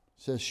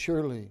 says,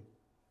 surely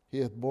he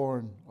hath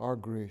borne our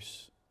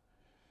griefs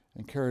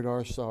and carried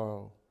our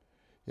sorrow.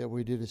 Yet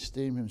we did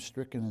esteem him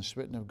stricken and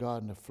smitten of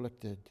God and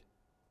afflicted.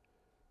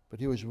 But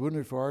he was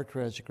wounded for our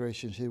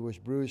transgressions, he was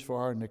bruised for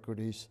our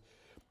iniquities.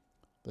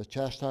 The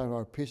chastisement of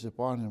our peace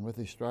upon him, with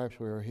his stripes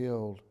we are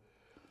healed.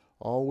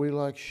 All we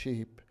like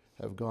sheep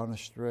have gone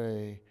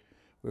astray.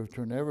 We have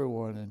turned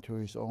everyone into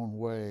his own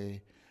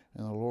way,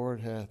 and the Lord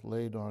hath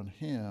laid on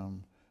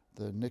him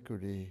the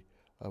iniquity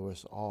of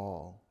us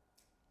all.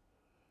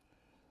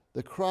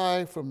 The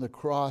cry from the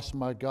cross,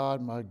 my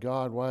God,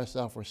 why hast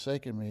thou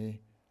forsaken me,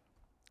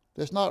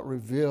 does not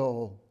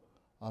reveal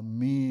a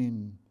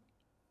mean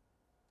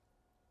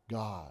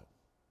God,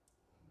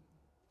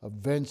 a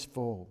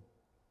vengeful,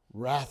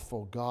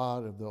 wrathful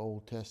God of the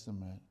Old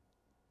Testament,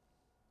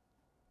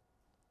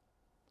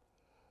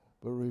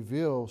 but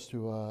reveals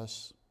to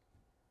us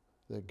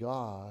that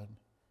God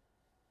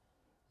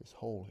is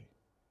holy.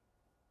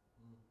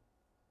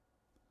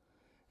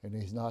 And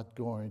he's not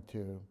going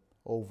to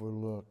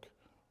overlook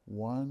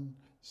one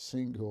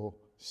single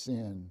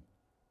sin,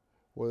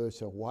 whether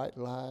it's a white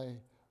lie,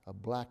 a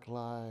black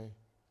lie,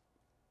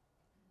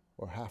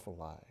 or half a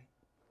lie.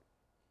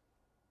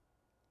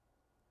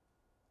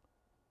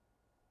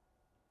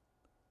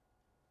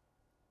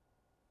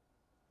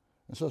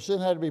 And so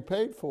sin had to be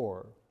paid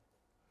for.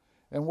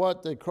 And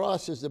what the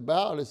cross is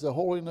about is the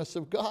holiness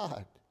of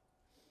God.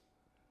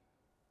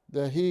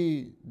 That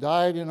he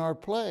died in our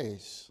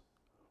place.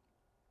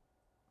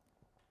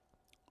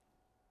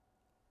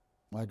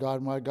 My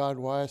God,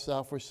 why hast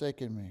thou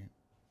forsaken me?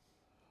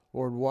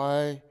 Lord,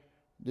 why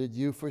did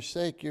you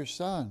forsake your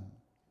Son?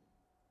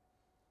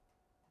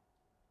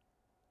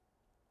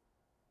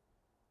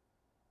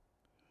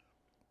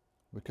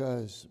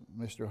 Because,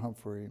 Mr.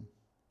 Humphrey,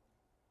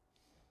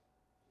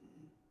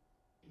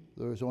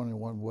 there is only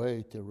one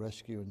way to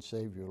rescue and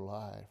save your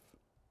life.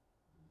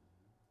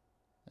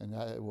 And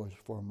that was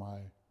for my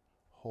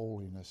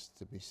holiness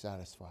to be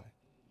satisfied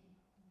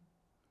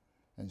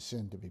and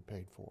sin to be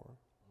paid for.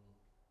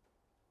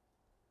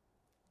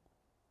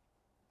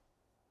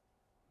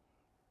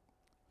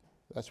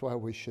 That's why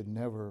we should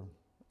never,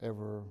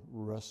 ever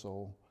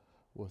wrestle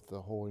with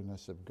the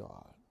holiness of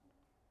God.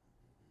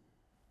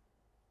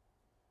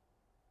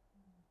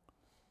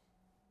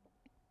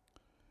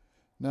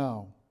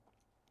 Now,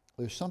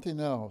 there's something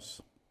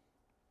else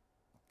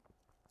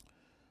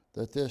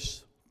that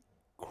this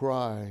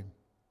cry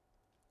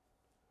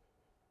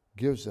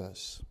gives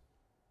us.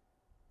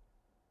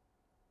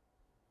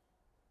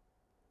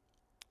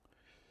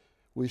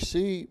 We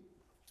see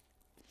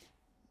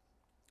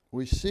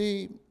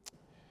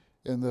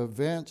in the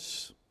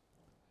events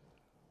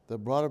that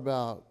brought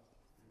about,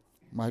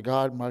 my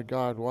God,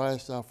 why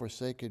hast thou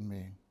forsaken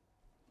me?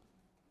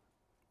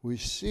 We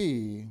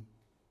see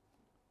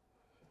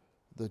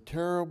the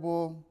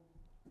terrible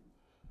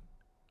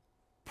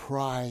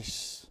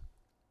price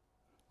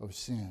of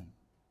sin.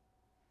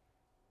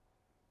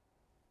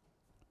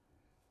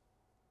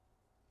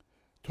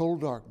 Total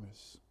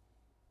darkness.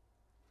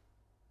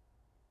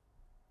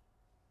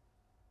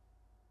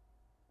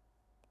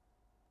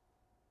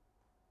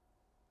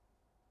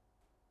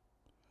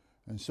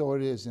 And so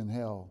it is in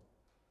hell.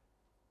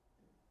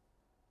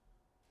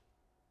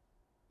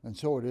 And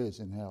so it is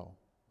in hell.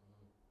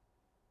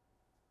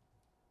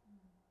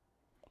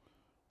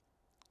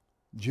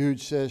 Jude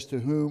says, to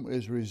whom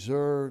is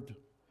reserved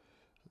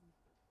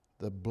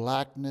the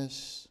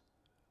blackness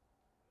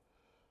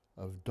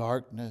of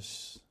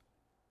darkness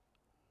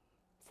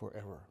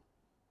forever.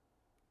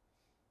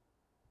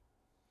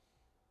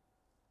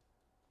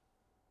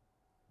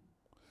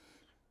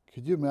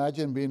 Could you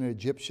imagine being an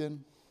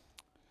Egyptian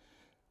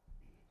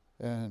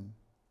and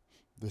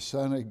the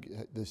sun,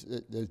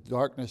 the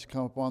darkness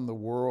come upon the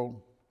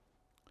world,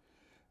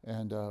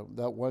 and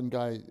that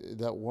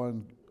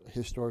one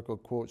historical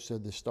quote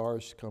said the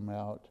stars come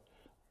out.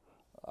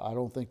 I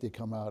don't think they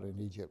come out in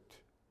Egypt.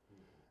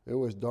 It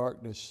was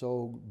darkness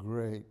so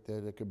great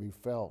that it could be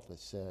felt, it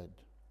said.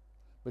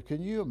 But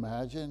can you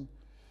imagine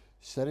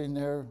sitting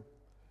there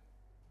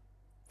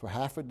for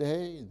half a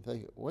day and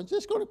thinking, when's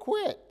this going to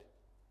quit?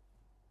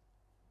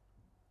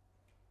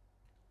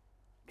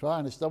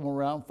 Trying to stumble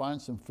around,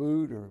 find some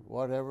food or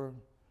whatever.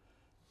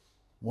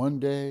 1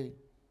 day,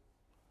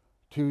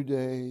 2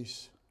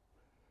 days,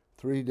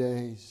 3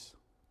 days.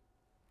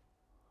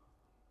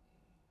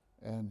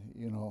 And,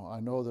 I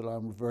know that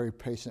I'm a very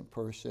patient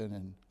person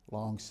and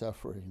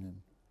long-suffering, and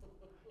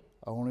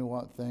I only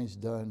want things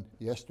done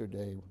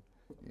yesterday.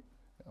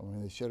 I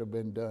mean, they should have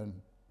been done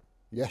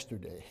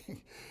yesterday.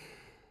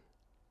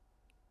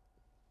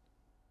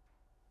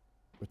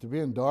 But to be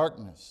in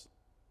darkness,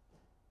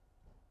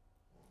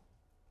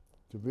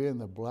 to be in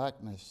the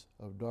blackness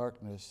of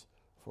darkness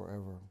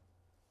forever.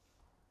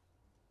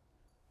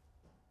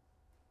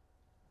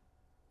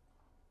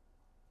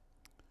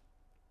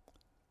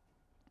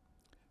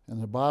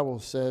 And the Bible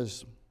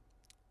says,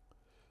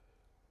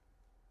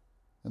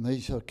 and they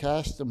shall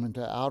cast them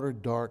into outer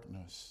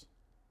darkness,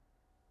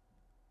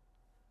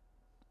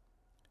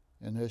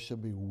 and there shall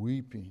be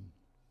weeping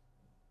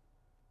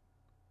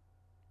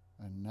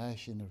and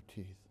gnashing of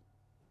teeth.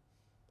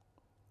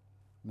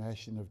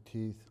 Gnashing of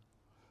teeth.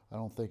 I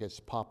don't think it's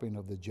popping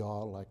of the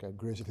jaw like a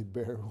grizzly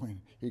bear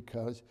when he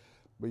comes,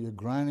 but you're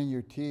grinding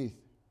your teeth.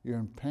 You're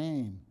in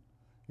pain.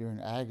 You're in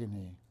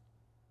agony.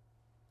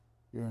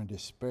 You're in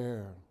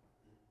despair.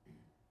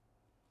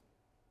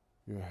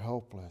 You're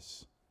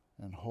helpless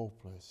and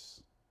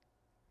hopeless.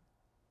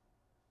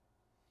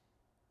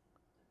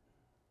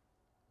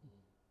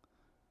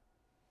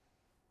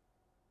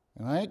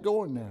 And I ain't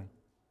going there.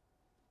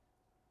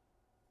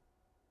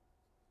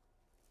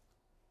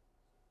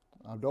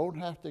 I don't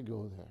have to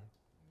go there.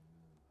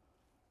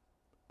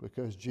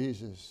 Because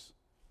Jesus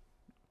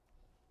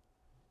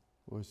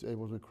was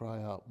able to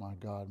cry out, my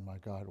God,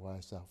 why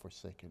hast thou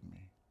forsaken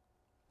me?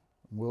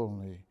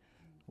 Willingly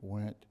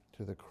went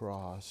to the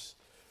cross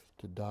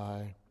to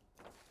die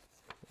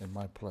in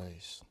my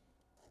place.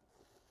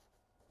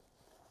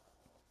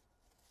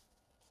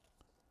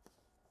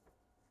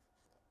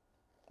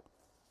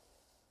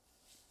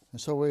 And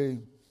so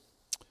we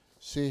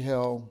see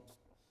how,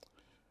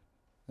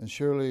 and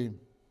surely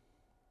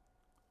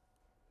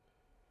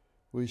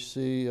we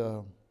see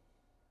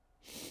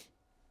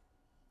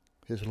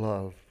his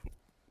love.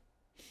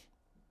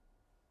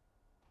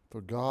 For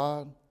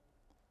God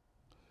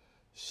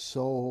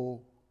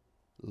so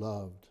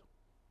loved.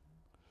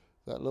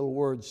 That little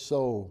word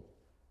so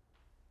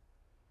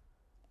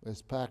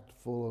is packed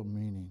full of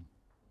meaning.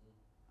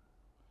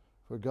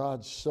 For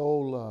God so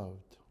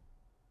loved.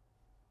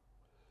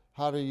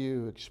 How do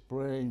you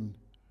explain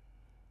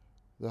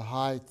the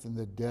height and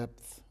the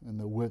depth and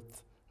the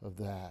width of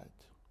that?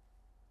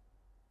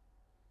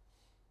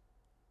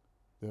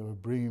 That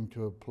would bring him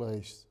to a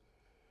place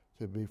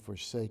to be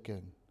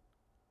forsaken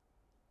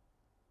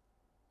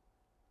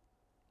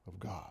of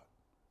God.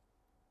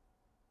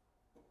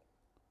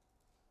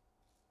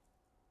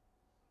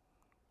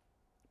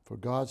 For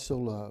God so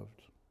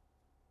loved.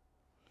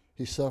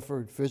 He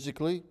suffered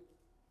physically,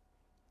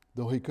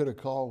 though he could have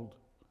called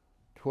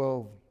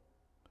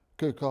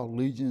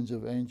legions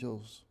of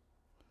angels.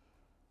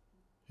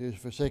 He was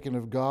forsaken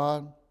of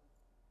God,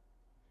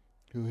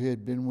 who he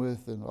had been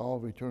with in all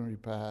of eternity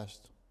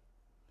past.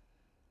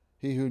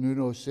 He who knew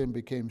no sin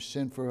became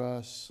sin for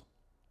us.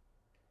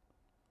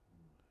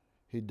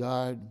 He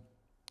died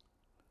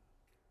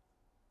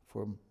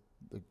for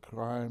the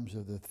crimes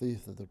of the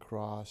thief of the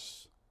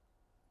cross.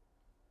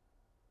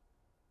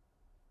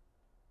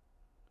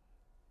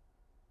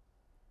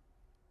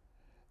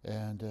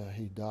 And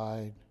he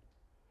died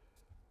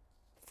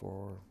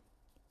for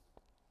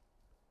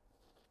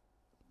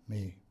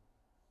me.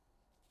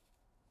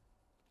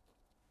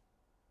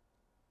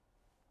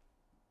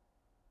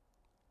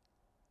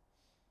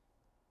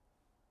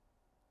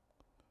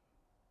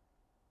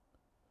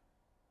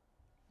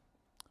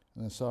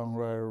 And the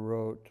songwriter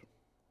wrote,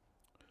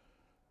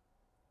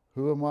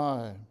 who am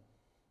I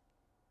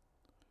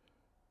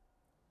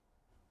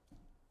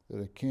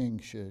that a king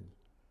should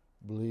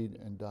bleed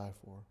and die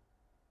for?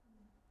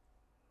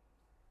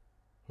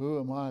 Who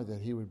am I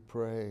that he would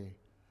pray,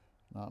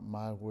 not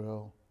my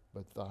will,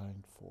 but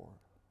thine for?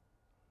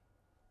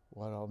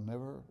 What I'll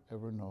never,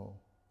 ever know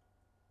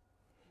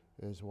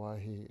is why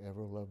he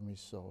ever loved me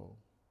so.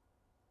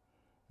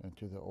 And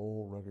to the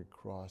old rugged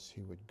cross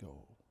he would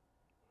go.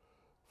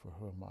 For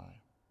who am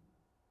I?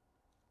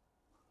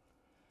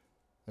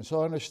 And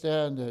so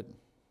understand that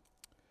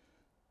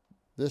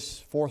this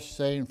fourth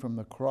saying from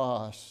the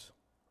cross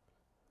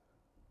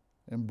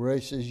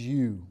embraces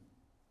you.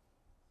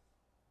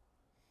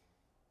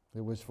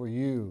 It was for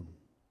you.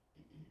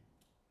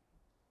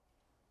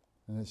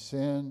 And the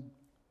sin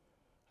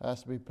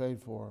has to be paid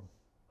for.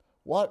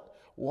 How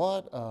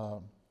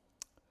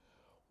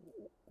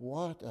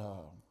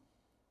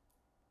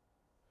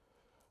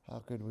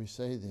could we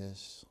say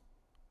this?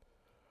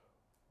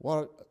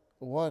 What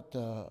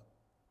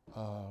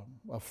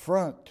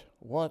affront,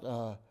 what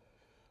a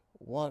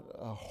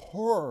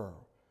horror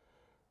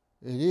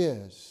it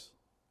is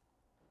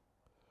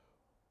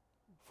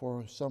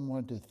for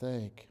someone to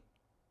think,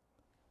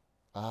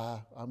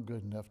 I'm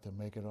good enough to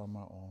make it on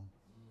my own.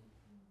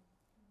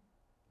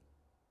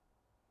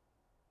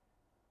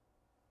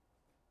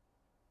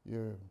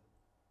 You're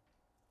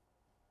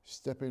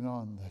stepping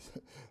on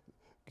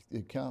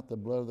you count the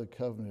blood of the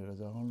covenant as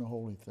an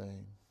unholy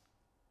thing.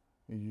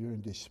 You're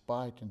in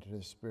despite into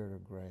the Spirit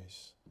of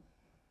grace.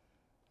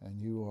 And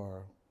you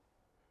are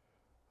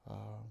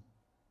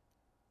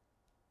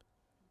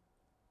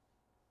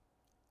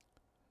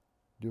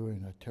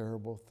doing a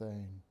terrible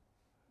thing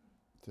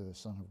to the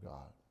Son of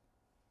God.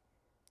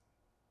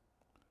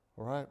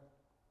 All right?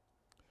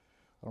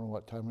 I don't know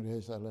what time it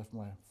is. I left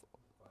my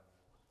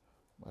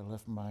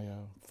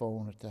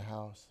phone at the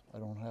house.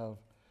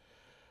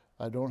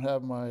 I don't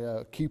have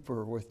my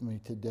keeper with me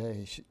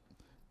today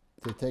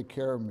to take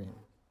care of me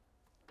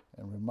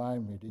and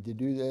remind me, did you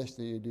do this?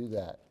 Did you do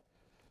that?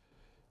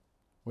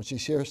 When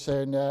she's here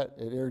saying that,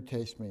 it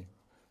irritates me.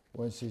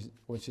 When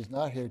she's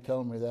not here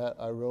telling me that,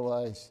 I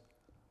realize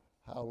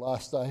how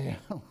lost I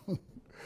am.